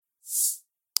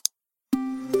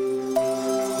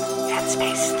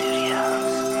Headspace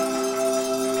Studios.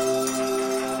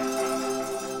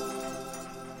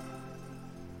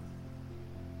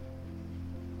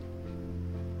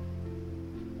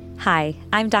 Hi,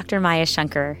 I'm Dr. Maya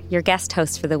Shankar, your guest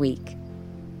host for the week.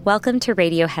 Welcome to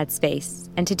Radio Headspace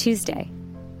and to Tuesday.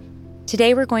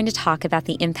 Today we're going to talk about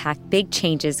the impact big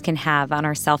changes can have on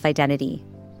our self-identity.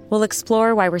 We'll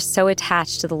explore why we're so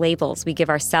attached to the labels we give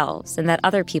ourselves and that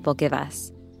other people give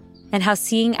us, and how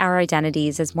seeing our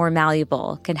identities as more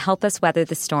malleable can help us weather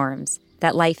the storms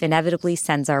that life inevitably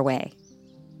sends our way.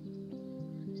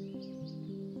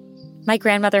 My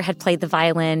grandmother had played the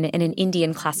violin in an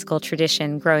Indian classical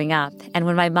tradition growing up, and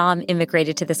when my mom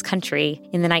immigrated to this country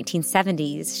in the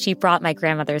 1970s, she brought my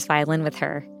grandmother's violin with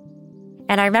her.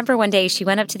 And I remember one day she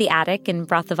went up to the attic and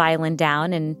brought the violin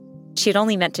down, and she had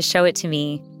only meant to show it to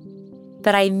me.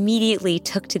 But I immediately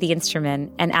took to the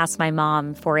instrument and asked my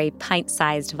mom for a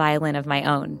pint-sized violin of my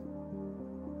own.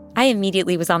 I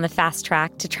immediately was on the fast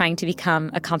track to trying to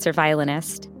become a concert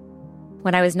violinist.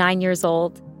 When I was 9 years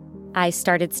old, I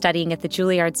started studying at the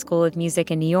Juilliard School of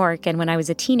Music in New York, and when I was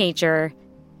a teenager,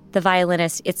 the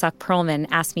violinist Itzhak Perlman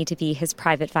asked me to be his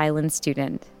private violin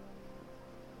student.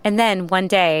 And then one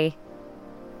day,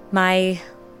 my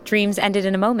dreams ended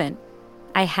in a moment.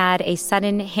 I had a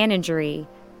sudden hand injury,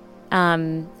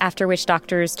 after which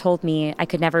doctors told me I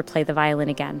could never play the violin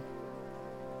again.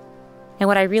 And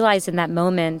what I realized in that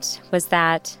moment was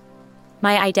that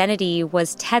my identity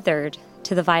was tethered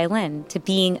to the violin, to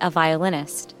being a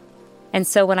violinist. And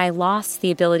so when I lost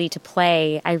the ability to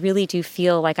play, I really do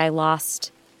feel like I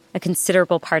lost a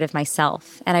considerable part of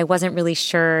myself, and I wasn't really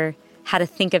sure how to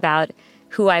think about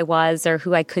who I was or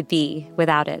who I could be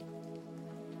without it.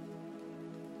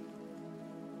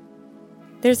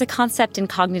 There's a concept in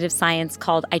cognitive science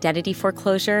called identity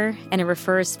foreclosure, and it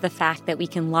refers to the fact that we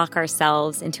can lock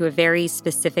ourselves into a very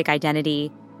specific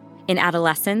identity in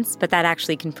adolescence, but that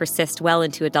actually can persist well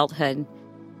into adulthood.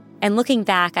 And looking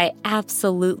back, I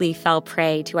absolutely fell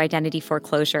prey to identity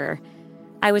foreclosure.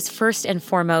 I was first and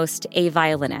foremost a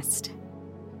violinist.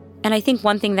 And I think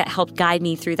one thing that helped guide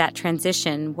me through that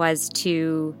transition was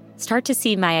to start to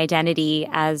see my identity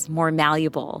as more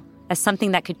malleable, as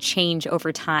something that could change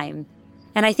over time.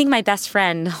 And I think my best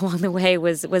friend along the way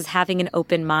was having an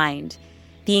open mind,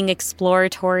 being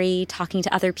exploratory, talking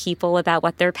to other people about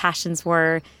what their passions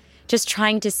were, just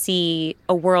trying to see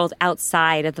a world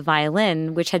outside of the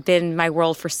violin, which had been my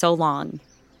world for so long.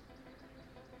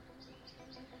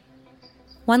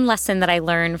 One lesson that I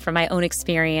learned from my own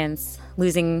experience,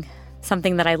 losing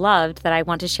something that I loved that I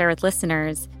want to share with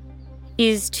listeners,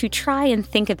 is to try and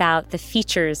think about the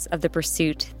features of the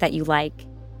pursuit that you like,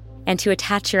 and to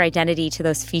attach your identity to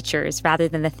those features rather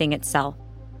than the thing itself.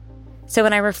 So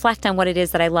when I reflect on what it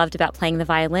is that I loved about playing the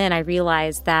violin, I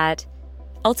realized that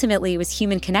ultimately, it was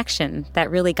human connection that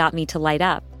really got me to light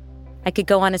up. I could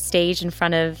go on a stage in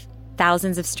front of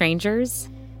thousands of strangers,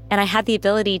 and I had the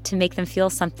ability to make them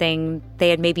feel something they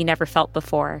had maybe never felt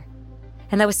before.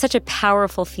 And that was such a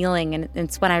powerful feeling, and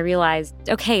it's when I realized,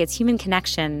 okay, it's human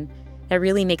connection that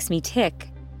really makes me tick.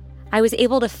 I was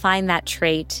able to find that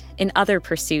trait in other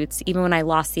pursuits, even when I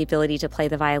lost the ability to play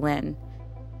the violin.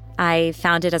 I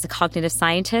found it as a cognitive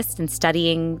scientist and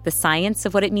studying the science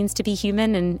of what it means to be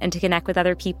human and to connect with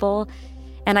other people.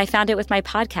 And I found it with my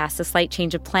podcast, A Slight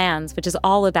Change of Plans, which is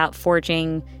all about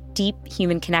forging deep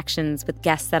human connections with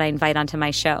guests that I invite onto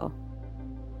my show.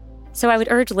 So I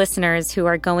would urge listeners who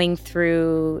are going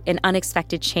through an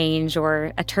unexpected change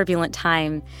or a turbulent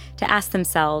time to ask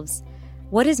themselves,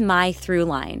 what is my through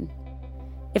line?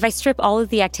 If I strip all of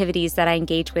the activities that I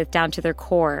engage with down to their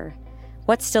core,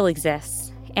 what still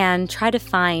exists? And try to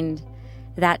find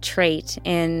that trait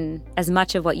in as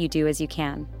much of what you do as you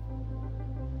can.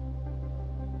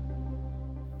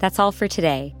 That's all for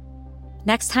today.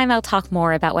 Next time, I'll talk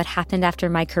more about what happened after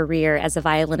my career as a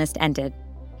violinist ended,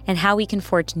 and how we can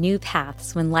forge new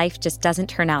paths when life just doesn't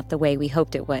turn out the way we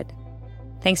hoped it would.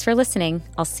 Thanks for listening.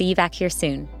 I'll see you back here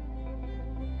soon.